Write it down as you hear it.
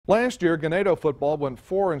Last year, Ganado football went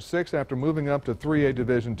 4-6 after moving up to 3A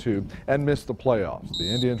Division II and missed the playoffs. The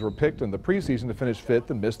Indians were picked in the preseason to finish 5th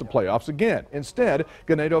and missed the playoffs again. Instead,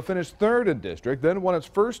 Ganado finished 3rd in district, then won its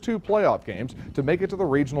first 2 playoff games to make it to the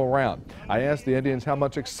regional round. I asked the Indians how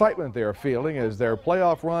much excitement they are feeling as their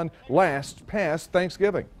playoff run lasts past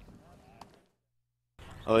Thanksgiving.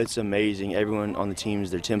 Oh, it's amazing. Everyone on the teams,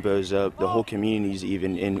 their tempo's up, the whole community's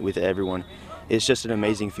even in with everyone. It's just an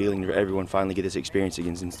amazing feeling for everyone finally get this experience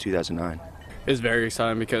again since 2009. It's very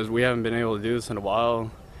exciting because we haven't been able to do this in a while,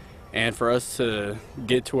 and for us to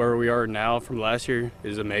get to where we are now from last year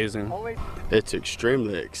is amazing. It's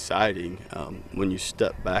extremely exciting when you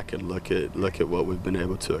step back and look at what we've been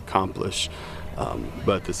able to accomplish.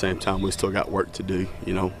 But at the same time, we still got work to do.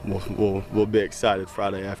 You know, we'll be excited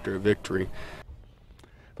Friday after a victory.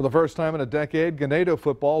 For the first time in a decade, Ganado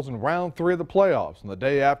football's in round 3 of the playoffs. And the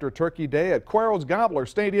day after Turkey Day at Cuero's Gobbler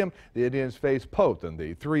Stadium, the Indians face Poth in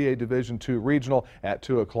the 3A Division II Regional at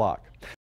 2 o'clock.